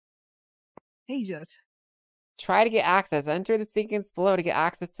pages. Try to get access. Enter the sequence below to get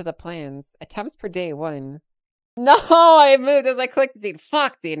access to the plans. Attempts per day, 1. No, I moved as I clicked, dude.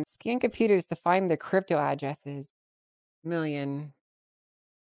 Fuck, dude. Scan computers to find their crypto addresses. Million.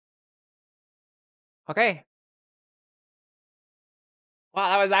 Okay. Wow,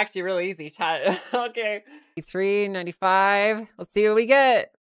 that was actually really easy, chat. Okay. 395. Let's see what we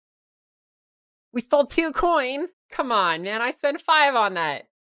get. We stole 2 coin. Come on, man. I spent 5 on that.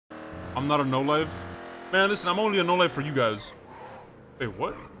 I'm not a no-life. Man, listen, I'm only a no-life for you guys. Wait,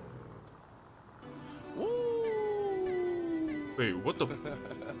 what? Wait, what the f-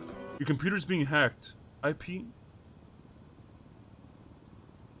 Your computer's being hacked. IP?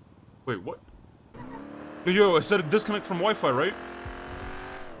 Wait, what? Yo, I said disconnect from Wi-Fi, right?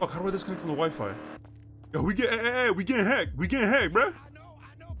 Fuck, how do I disconnect from the Wi-Fi? Yo, we getting hacked. We getting hacked, bruh.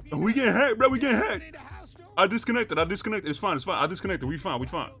 We getting hacked, bruh. We getting hacked. I disconnected. It's fine. I disconnected. We fine.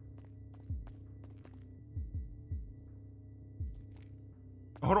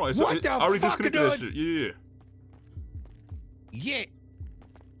 Hold on. What the I already fuck, disconnected that shit. Yeah. Yeah.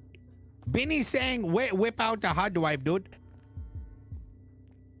 Benny's saying whip out the hard drive, dude.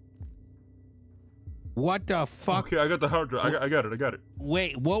 What the fuck? Okay, I got the hard drive. I got it.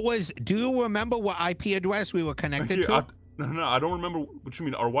 Wait, what was? Do you remember what IP address we were connected to? No, I don't remember what you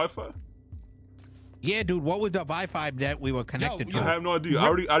mean. Our Wi-Fi? Yeah, dude. What was the Wi-Fi that we were connected to? I have no idea. I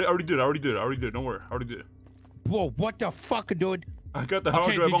already did. Don't worry. I already did. Whoa, what the fuck, dude? I got the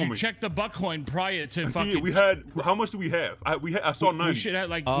hard drive on me. Did you check the Butcoin prior to fucking? Yeah, we had. How much do we have? I saw 90. We should have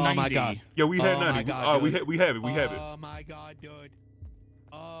like 90. Oh my god. Yeah, we had 90. My god, we have it. Oh my god, dude.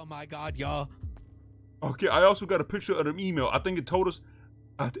 Oh my god, y'all. Okay, I also got a picture of an email. I think it told us.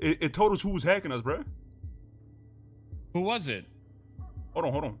 It told us who was hacking us, bro. Who was it?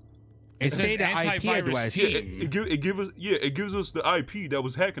 Hold on. It said the IP address. Yeah, it gives us the IP that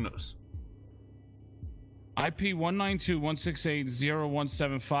was hacking us. IP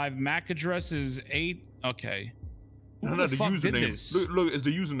 192.168.0.175. MAC address is 8. Okay. No, not the username. Look, it's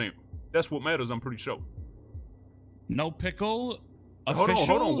the username. That's what matters. I'm pretty sure. NoPixel.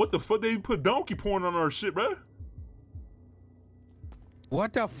 Hold on. What the fuck? They put donkey porn on our shit, bro.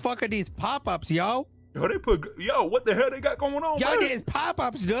 What the fuck are these pop-ups, yo? Yo, what the hell they got going on, yo, bro? there's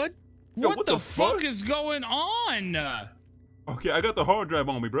pop-ups, dude. Yo, what the fuck is going on? Okay, I got the hard drive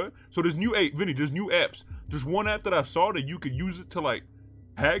on me, bro. So there's new apps. There's one app that I saw that you could use it to like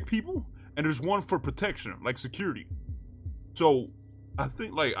hack people, and there's one for protection, like security. So I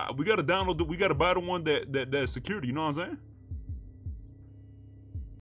think like we gotta download we gotta buy the one that's security. You know what I'm saying?